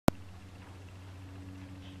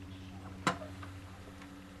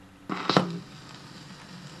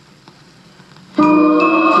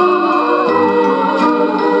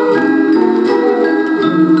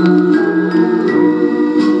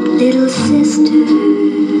sister,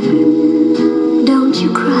 don't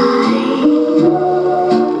you cry.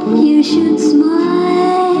 You should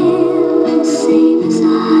smile the same as I.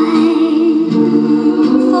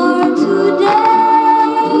 For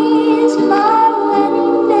today's my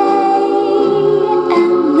wedding day,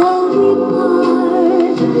 and though we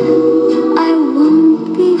part, I won't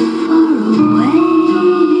be far away.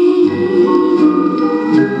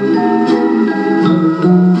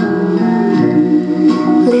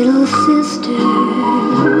 Little sister,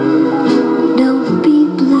 don't be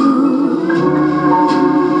blue.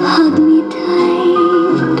 Hug me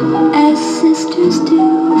tight as sisters do.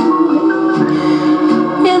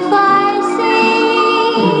 If I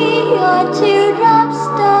see your teardrops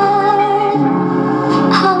start,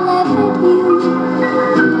 I'll laugh at you,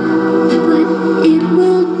 but it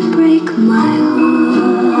will break my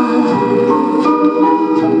heart.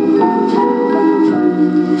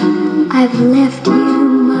 I've left you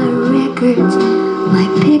my records, my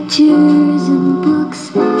pictures and books,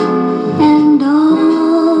 and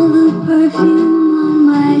all the perfume on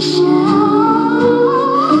my shelf.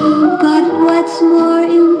 But what's more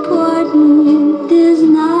important is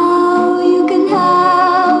now you can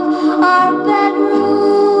have our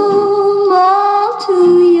bedroom all to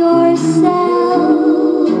yourself.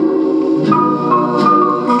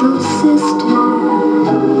 Little sister,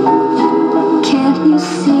 can't you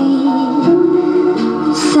see?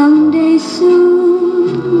 Someday soon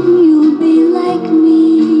you'll be like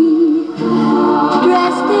me,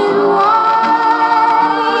 dressed in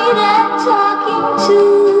white and talking to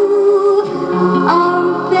our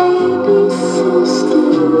baby sister,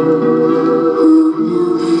 who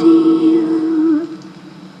will feel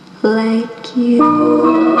like you.